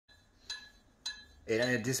It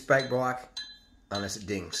ain't a disc brake bike unless it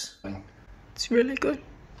dings. It's really good.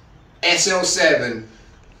 Sl7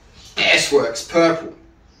 Sworks purple.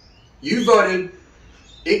 You voted,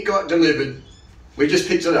 it got delivered, we just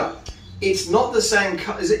picked it up. It's not the same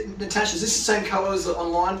color. Is it, Natasha, is this the same color as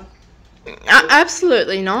online?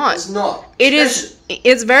 Absolutely not. It's not.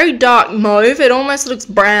 It's very dark mauve. It almost looks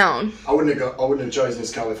brown. I wouldn't have chosen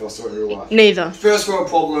this color if I saw it in real life. Neither. First world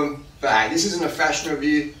problem. But hey, this isn't a fashion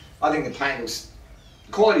review. I think the paint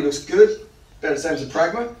the quality looks good. About the same as the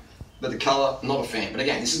Pragma. But the color, not a fan. But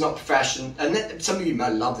again, this is not fashion. And some of you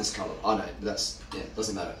may love this color. I know, but it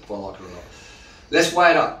doesn't matter if I like it or not. Let's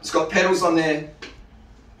weigh it up. It's got pedals on there.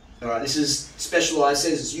 Alright, this is Specialized.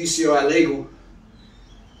 It says it's UCI legal.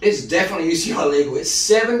 It's definitely UCI legal. It's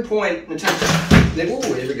 7 point. Natasha, there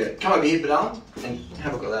we go. Come over here, Badal, and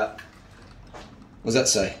have a look at that. What does that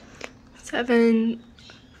say?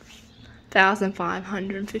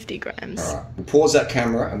 7,550 grams. Alright, we'll pause that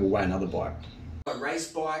camera and we'll weigh another bike. A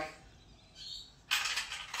race bike.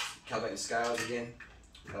 Cover your scales again.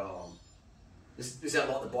 This is how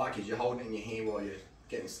light the bike is. You're holding it in your hand while you're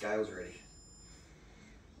getting the scales ready.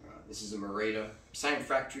 Alright, this is a Merida. Same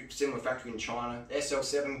factory, similar factory in China.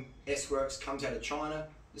 Sl7 Sworks comes out of China.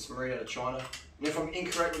 This Merida out of China. And if I'm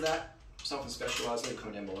incorrect with that, something Specialized, leave a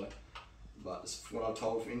comment down below. But this is what I'm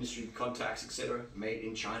told from industry contacts, etc. Made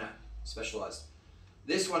in China, Specialized.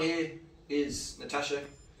 This one here is Natasha,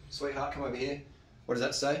 sweetheart. Come over here. What does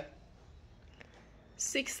that say?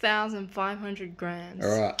 6,500 grams.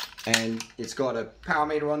 Alright, and it's got a power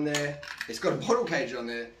meter on there, it's got a bottle cage on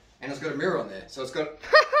there, and it's got a mirror on there. So it's got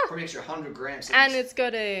probably an extra 100 grams. And it's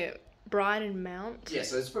got a Brighton mount. Yeah,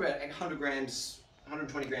 so it's probably about 100 grams,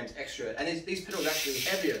 120 grams extra. And these pedals are actually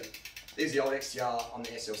heavier. These are the old XTR on the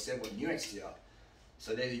SL7 or the new XTR.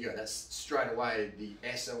 So there you go, that's straight away the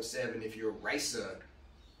SL7. If you're a racer,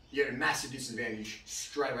 you're at a massive disadvantage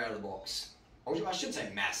straight away out of the box. I shouldn't say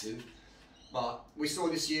massive. But we saw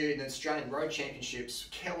this year in the Australian Road Championships,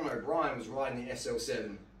 Kellen O'Brien was riding the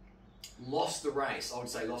SL7, lost the race. I would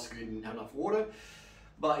say lost because he didn't have enough water.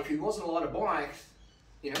 But if he wasn't a lighter bike,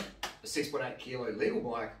 you know, a 6.8 kilo legal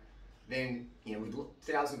bike, then, you know, with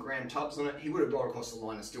 1,000 gram tubs on it, he would have rode across the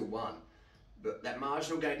line and still won. But that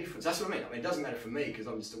marginal gain difference, that's what I mean. I mean, it doesn't matter for me because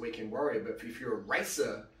I'm just a weekend warrior, but if you're a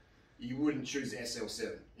racer, you wouldn't choose the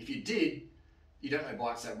SL7. If you did, you don't know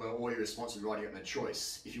bikes that well, or you're a sponsored rider, you have no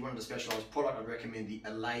choice. If you wanted a specialised product, I'd recommend the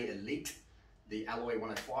Allay Elite, the Alloy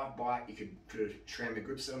 105 bike. You could put a Trammer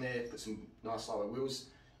grips on there, put some nice lower wheels.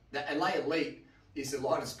 The Allay Elite is the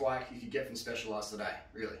lightest bike you could get from Specialized today,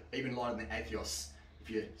 really. Even lighter than the Atheos, if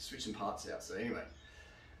you switch some parts out. So anyway,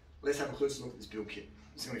 let's have a closer look at this build kit.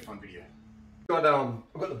 It's going to be a fun video. I've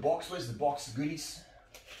got the box. Where's the box of goodies?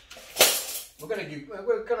 We're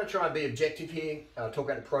going to try and be objective here, talk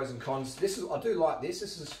about the pros and cons. I do like this.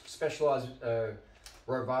 This is Specialized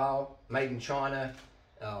Roval, made in China.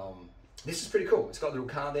 This is pretty cool. It's got a little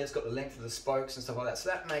card there. It's got the length of the spokes and stuff like that. So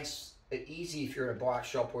that makes it easy if you're in a bike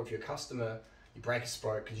shop or if you're a customer, you break a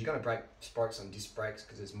spoke, because you're going to break spokes on disc brakes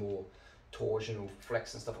because there's more torsional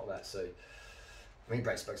flex and stuff like that. So I mean, you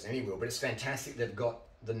break spokes on any wheel, but it's fantastic. They've got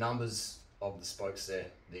the numbers of the spokes there.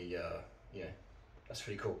 Yeah, that's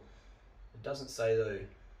pretty cool. It doesn't say though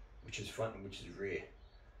which is front and which is rear,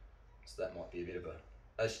 so that might be a bit of a.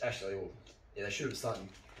 Actually, well, yeah, they should have started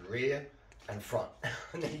rear and front,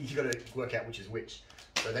 and then you got to work out which is which.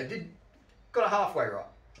 So they got it halfway right.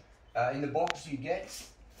 In the box you get,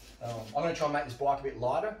 I'm going to try and make this bike a bit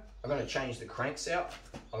lighter. I'm going to change the cranks out.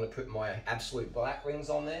 I'm going to put my Absolute Black rings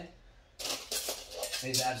on there.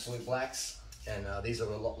 These are Absolute Blacks, and these are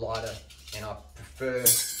a lot lighter, and I prefer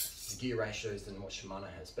the gear ratios than what Shimano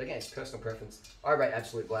has. But again, it's personal preference. I rate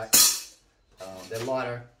Absolute Black. They're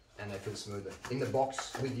lighter and they feel smoother. In the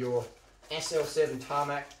box with your Sl7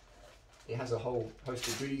 Tarmac, it has a whole host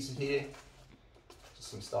of goodies in here.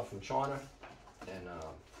 Just some stuff from China, and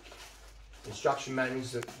instruction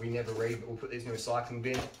manuals that we never read, but we'll put these in the recycling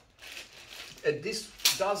bin. This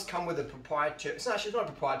does come with a proprietary, it's not a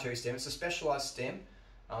proprietary stem, it's a Specialized stem.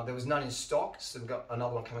 There was none in stock, so we've got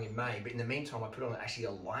another one coming in May. But in the meantime, I put on actually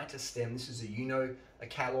a lighter stem. This is a a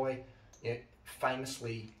Calloy, you know,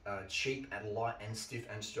 famously cheap and light and stiff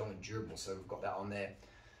and strong and durable. So we've got that on there.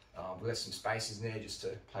 We've got some spaces in there just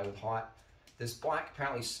to play with height. This bike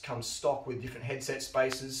apparently comes stock with different headset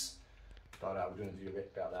spaces, but we're doing a video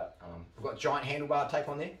about that. We've got giant handlebar tape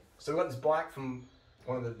on there. So we've got this bike from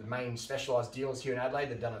one of the main Specialized dealers here in Adelaide.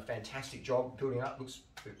 They've done a fantastic job building it up. Looks,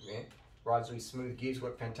 yeah, rides really smooth, gears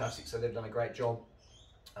work fantastic, so they've done a great job.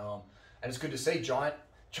 And it's good to see giant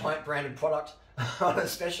branded product on a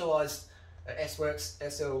Specialized Sworks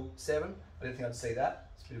SL7. I didn't think I'd see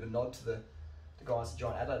that. It's a bit of a nod to the guys at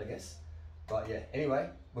Giant Adelaide, I guess. But yeah, anyway,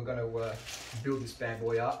 we're going to build this bad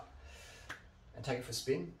boy up and take it for a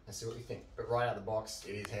spin and see what we think. But right out of the box,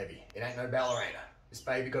 it is heavy. It ain't no ballerina. This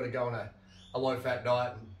baby got to go on a low-fat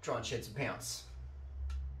diet and try and shed some pounds.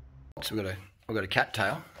 So we've got a cat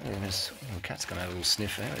tail. Yeah, the cat's going to have a little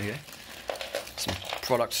sniff there. There you go. Some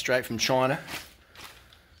product straight from China.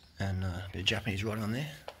 And a bit of Japanese writing on there.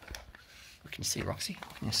 We can see, Roxy.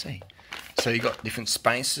 What can you see? So you got different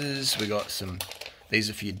spaces. We got some. These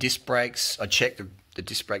are for your disc brakes. I checked the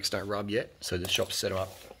disc brakes don't rub yet, so the shop's set them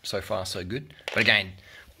up so far so good. But again,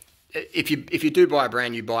 if you do buy a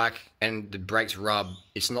brand new bike and the brakes rub,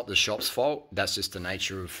 it's not the shop's fault. That's just the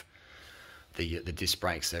nature of the disc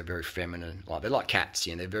brakes. They're very feminine. They're like cats.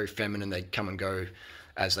 They're very feminine. They come and go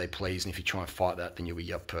as they please. And if you try and fight that, then you'll be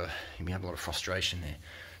have a lot of frustration there.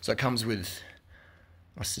 So it comes with,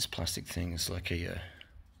 what's this plastic thing? It's like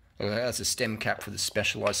that's a stem cap for the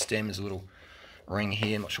Specialized stem. There's a little ring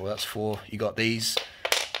here. I'm not sure what that's for. You got these.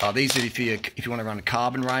 These are if you want to run a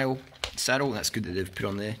carbon rail saddle. That's good that they've put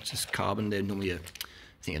on there. It's just carbon. They're normally I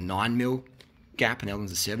think a 9mm gap, and the other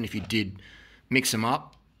one's a 7. If you did mix them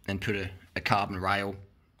up and put a carbon rail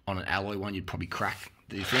on an alloy one, you'd probably crack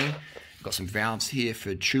the thing. You've got some valves here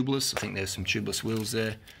for tubeless. I think there's some tubeless wheels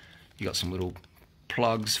there. You got some little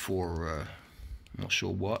plugs for I'm not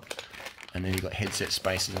sure what, and then you've got headset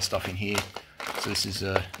spaces and stuff in here. So this is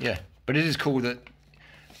yeah, but it is cool that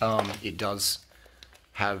it does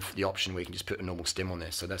have the option where you can just put a normal stem on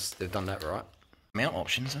there. So they've done that right. Mount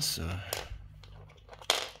options. That's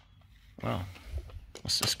wow,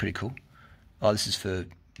 that's pretty cool. Oh, this is for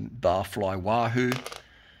Barfly Wahoo.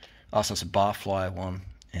 Oh, so it's a Barfly one,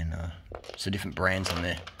 and so different brands on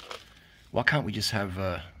there. Why can't we just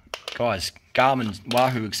have guys, Garmin,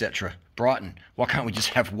 Wahoo, etc., Brighton, why can't we just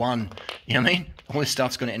have one? You know what I mean? All this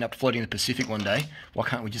stuff's going to end up floating in the Pacific one day. Why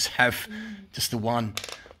can't we just have just the one?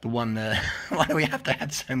 Why do we have to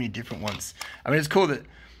have so many different ones? I mean, it's cool that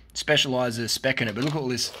Specialized is specking it, but look at all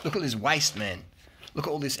this. Look at this waste, man. Look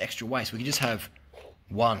at all this extra waste. We could just have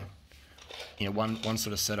one. One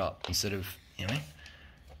sort of setup instead of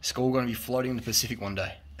it's all going to be floating in the Pacific one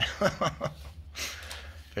day.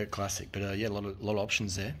 Very classic, but yeah, a lot of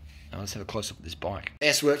options there. Let's have a close look at this bike.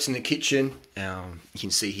 Sworks in the kitchen. You can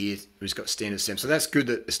see here we've got standard stem, so that's good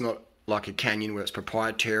that it's not like a Canyon where it's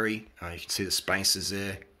proprietary. You can see the spaces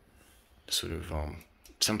there. Sort of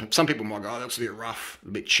some people might go, oh, that looks a bit rough, a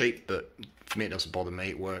bit cheap, but for me it doesn't bother me.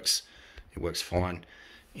 It works fine.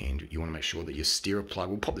 And you want to make sure that your steerer plug,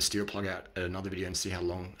 we'll pop the steerer plug out at another video and see how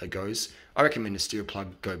long it goes. I recommend the steerer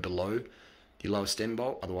plug go below your lower stem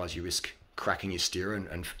bolt, otherwise you risk cracking your steerer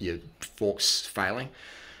and your forks failing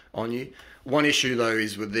on you. One issue though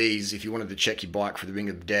is with these, if you wanted to check your bike for the ring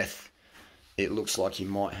of death, it looks like you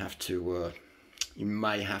may have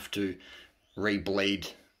to re-bleed,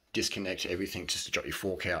 disconnect everything just to drop your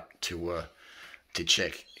fork out to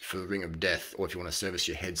check for the ring of death, or if you want to service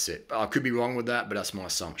your headset. I could be wrong with that, but that's my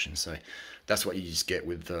assumption. So that's what you just get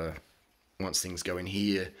with once things go in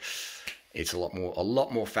here. It's a lot more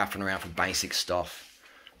faffing around for basic stuff.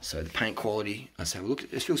 So the paint quality, I say, well,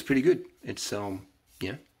 look, this feels pretty good. It's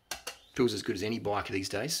feels as good as any bike these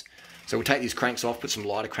days. So we'll take these cranks off, put some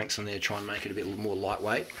lighter cranks on there, try and make it a bit more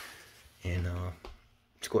lightweight. And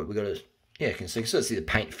it's got, we got to, yeah, you can see the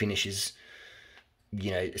paint finishes.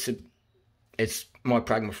 It's my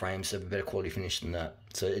Pragma frames have a better quality finish than that,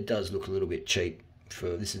 so it does look a little bit cheap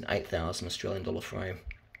for this is an $8,000 Australian dollar frame.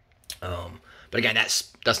 But again,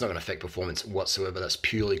 that's not going to affect performance whatsoever. That's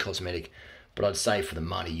purely cosmetic. But I'd say for the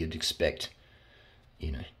money, you'd expect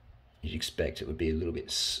it would be a little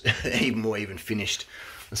bit even more even finished.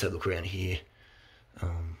 Let's have a look around here.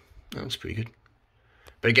 That looks pretty good.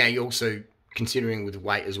 But again, you're also considering with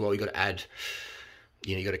weight as well. You got to add,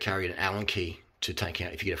 you got to carry an Allen key to take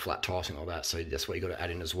out if you get a flat tire, something like that. So that's what you got to add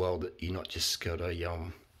in as well. That you're not just got to, I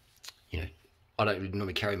don't really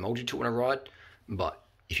normally carry multi-tool when I ride, but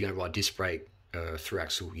if you're going to ride disc brake through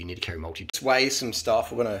axle, you need to carry multi-tool. Let's weigh some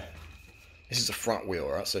stuff. This is a front wheel,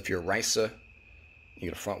 right? So if you're a racer, you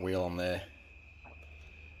got a front wheel on there.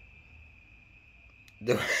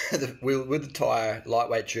 The wheel with the tire,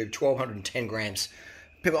 lightweight tube, 1,210 grams.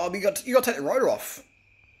 People, you got to take the rotor off.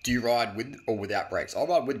 Do you ride with or without brakes? I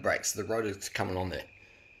ride with brakes. The rotor's coming on there.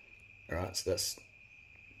 All right, so it's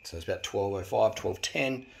about 1205,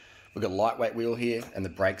 1210. We've got a lightweight wheel here, and the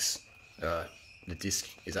brakes, the disc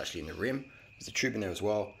is actually in the rim. There's a tube in there as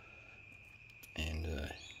well, and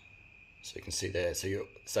so you can see there. So you're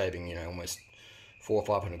saving, almost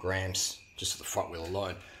 400 or 500 grams just for the front wheel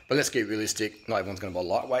alone. But let's get realistic. Not everyone's going to buy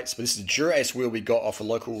lightweights, but this is a Dura-S wheel we got off a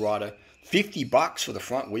local rider. $50 for the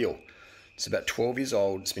front wheel. It's about 12 years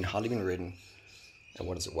old. It's hardly been ridden. And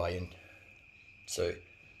what does it weigh in? So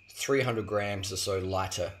 300 grams or so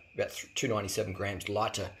lighter, about 297 grams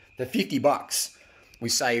lighter. For $50, we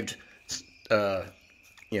saved,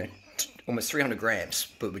 almost 300 grams,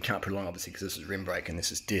 but we can't put it on obviously because this is rim brake and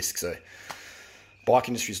this is disc. So bike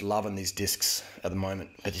industry's loving these discs at the moment.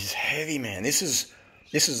 But it's heavy, man. This is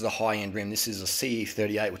the high-end rim. This is a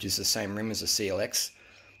CE38, which is the same rim as a CLX,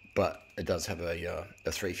 but it does have a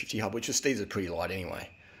 350 hub, which these are pretty light anyway.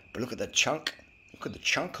 But look at that chunk. Look at the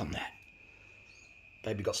chunk on that.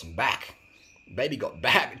 Baby got some back. Baby got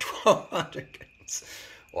back. 1,200 grams.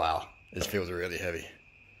 Wow, this feels really heavy.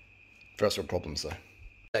 First world problems though.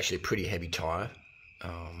 It's actually a pretty heavy tyre.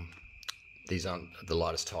 These aren't the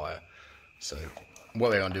lightest tyre. So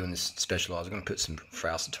what we're going to do in this Specialized, we're going to put some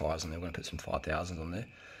Frausser tyres on there. We're going to put some 5000s on there.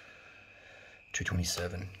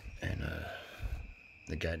 227 and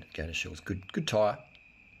the Gator Shell's good tyre,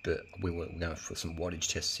 but we're going for some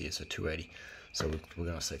wattage tests here, so 280. So we're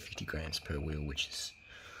going to save 50 grams per wheel, which is,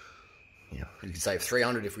 we could save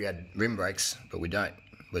 300 if we had rim brakes, but we don't.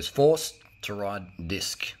 Was forced to ride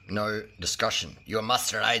disc. No discussion. You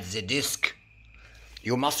must ride the disc.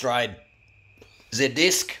 You must ride the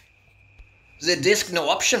disc. The disc, no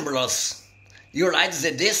option, bros. You ride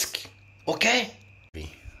the disc, okay?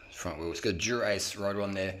 Front wheel. It's got a Dura-Ace rotor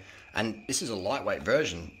on there, and this is a lightweight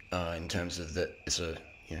version in terms of that. It's a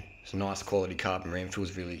nice quality carbon rim.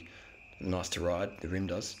 Feels really nice to ride. The rim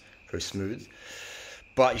does, very smooth.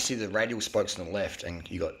 But you see the radial spokes on the left, and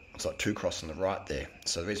you got it's like 2 cross on the right there.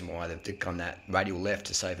 So the reason why they've done that radial left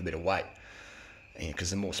to save a bit of weight, because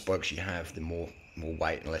the more spokes you have, the more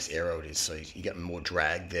weight and less aero it is. So you get more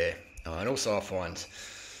drag there. And also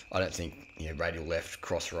I don't think radial left,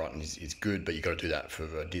 cross right is good, but you got to do that for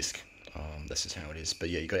a disc. That's just how it is. But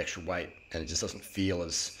yeah, you got extra weight, and it just doesn't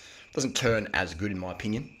turn as good in my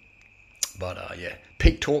opinion. But yeah,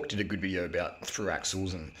 Peak Torque did a good video about through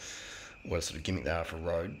axles and what a sort of gimmick they are for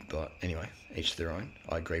road. But anyway, each their own.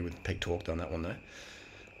 I agree with Peak Torque on that one though.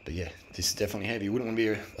 But yeah, this is definitely heavy. You wouldn't want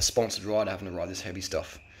to be a sponsored rider having to ride this heavy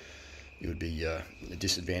stuff. It would be a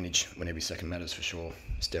disadvantage when every second matters for sure.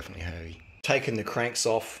 It's definitely heavy. Taking the cranks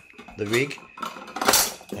off the rig,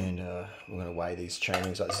 and we're going to weigh these chain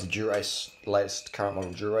rings. This is the Dura-Ace, latest current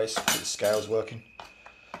model Dura-Ace. Get the scales working.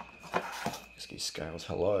 Let's get scales.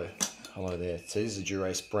 Hello there. So this is the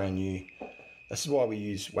Dura-Ace, brand new. This is why we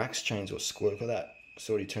use wax chains or squirt. Look at that. It's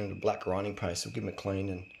already turned to black grinding paste. We'll give them a clean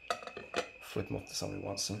and flip them off to somebody who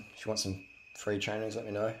wants them. If you want some free chain rings, let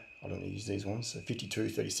me know. I don't use these ones. So 52,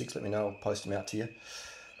 36, let me know. I'll post them out to you.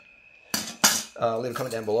 Leave a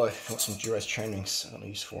comment down below if you want some Dura-Ace chain rings. I don't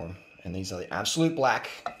use for them. And these are the absolute black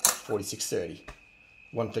 4630.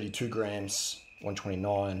 132 grams,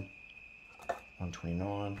 129,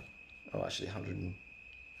 129. Oh, actually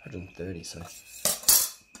 130. So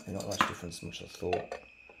not much difference, much I thought.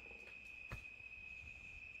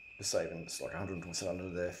 We're saving, it's like 100% under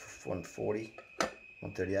there for 140,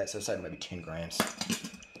 138. So saving maybe 10 grams.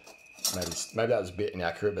 Maybe that was a bit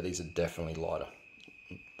inaccurate, but these are definitely lighter.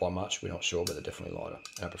 By much, we're not sure, but they're definitely lighter.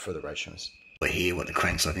 And I prefer the ratios. But here, what the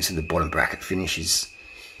crank's like, so the bottom bracket finish is,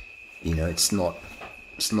 it's not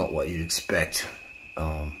what you'd expect.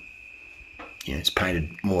 It's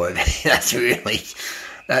painted more over there.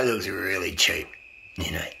 That looks really cheap.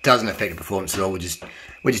 It doesn't affect the performance at all. We're just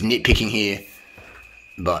nitpicking here,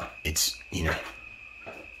 but it's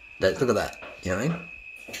look at that. You know what I mean?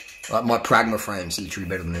 Like my Pragma frame's literally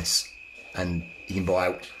better than this. And you can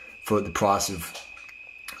buy, for the price of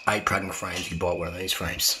 8 Pragma frames, you can buy one of these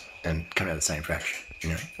frames and come out of the same fraction.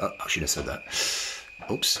 I should have said that.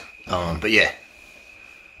 Oops. But yeah,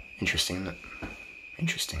 interesting, isn't it?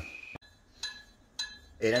 Interesting.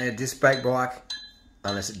 It ain't a disc brake bike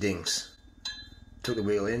unless it dings. Took the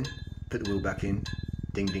wheel in, put the wheel back in,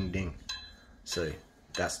 ding, ding, ding. So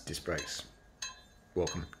that's disc brakes.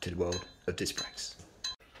 Welcome to the world of disc brakes.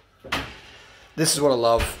 This is what I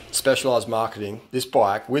love, Specialized marketing. This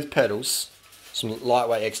bike with pedals, some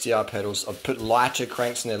lightweight XTR pedals. I've put lighter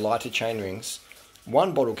cranks in there, lighter chain rings.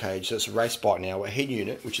 1 bottle cage, so it's a race bike now. A head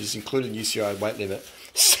unit, which is included in UCI weight limit,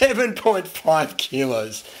 7.5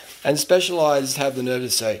 kilos. And Specialized have the nerve to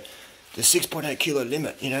say, the 6.8 kilo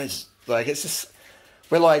limit. It's just,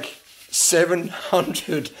 we're like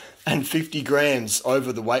 750 grams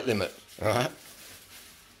over the weight limit, all right?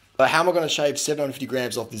 How am I going to shave 750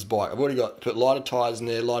 grams off this bike? I've already put lighter tyres in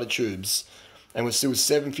there, lighter tubes, and we're still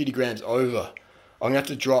 750 grams over. I'm going to have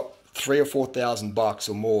to drop $3,000 or $4,000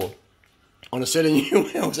 or more on a set of new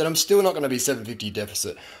wheels, and I'm still not going to be 750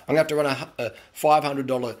 deficit. I'm going to have to run a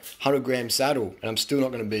 $500 100-gram saddle, and I'm still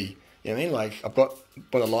not going to be, I've got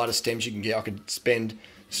the lighter stems you can get. I could spend,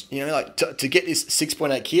 to get this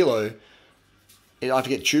 6.8 kilo, I have to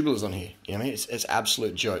get tubulars on here. You know what I mean? It's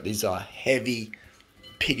absolute joke. These are heavy,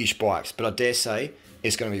 piggish bikes, but I dare say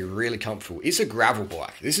it's going to be really comfortable. It's a gravel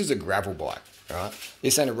bike. This is a gravel bike, right?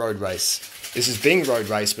 This ain't a road race. This is being road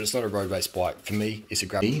race, but it's not a road race bike. For me, it's a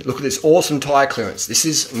gravel. Look at this awesome tire clearance. This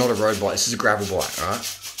is not a road bike. This is a gravel bike, all right?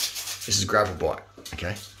 This is a gravel bike,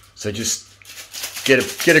 okay? So just get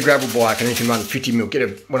a gravel bike, and then you can run 50 mil.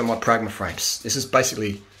 Get one of my Pragma frames. This is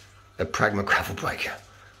basically a Pragma gravel breaker,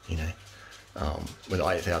 you know, with an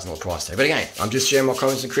 $8,000 price tag. But again, I'm just sharing my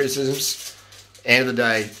comments and criticisms. End of the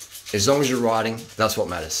day, as long as you're riding, that's what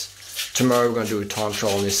matters. Tomorrow we're going to do a time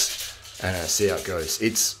trial on this and see how it goes.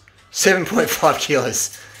 It's 7.5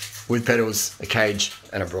 kilos with pedals, a cage,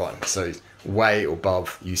 and a Brighton. So way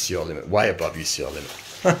above UCI limit. Way above UCI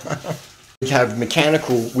limit. We have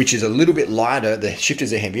mechanical, which is a little bit lighter. The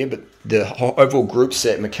shifters are heavier, but the overall group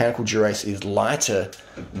set mechanical Durace is lighter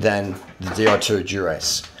than the Di2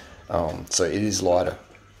 Durace. So it is lighter.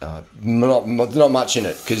 Not much in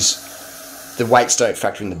it, because the weights don't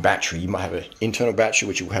factor in the battery. You might have an internal battery,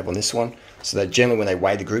 which you'll have on this one. So that generally when they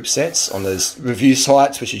weigh the group sets on those review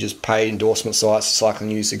sites, which are just paid endorsement sites, cycling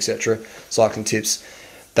news, etc., cycling tips,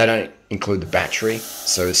 they don't include the battery.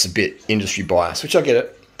 So it's a bit industry bias, which I get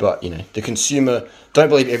it. But, you know, the consumer, don't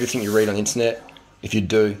believe everything you read on the internet. If you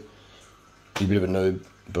do, you're a bit of a noob.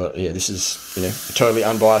 But yeah, this is, you know, a totally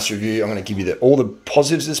unbiased review. I'm going to give you all the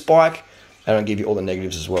positives of this bike, and I'll give you all the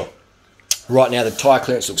negatives as well. Right now, the tire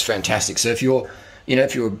clearance looks fantastic. So if you're, you know,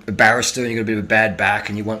 if you're a barrister and you've got a bit of a bad back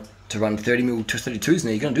and you want to run 30 mil to 32s, now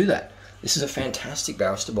you're going to do that. This is a fantastic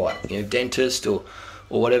barrister bike. You know, dentist or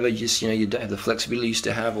whatever, just, you know, you don't have the flexibility you used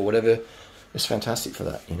to have or whatever. It's fantastic for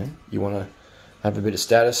that. You know, you want to have a bit of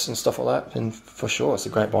status and stuff like that, and for sure, it's a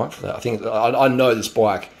great bike for that. I think I know this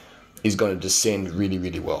bike is going to descend really,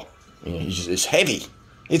 really well. You know, it's heavy.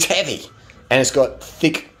 It's heavy, and it's got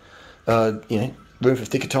thick, you know, room for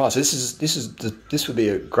thicker tires. So this would be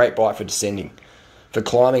a great bike for descending. For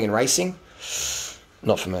climbing and racing,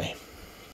 not for me.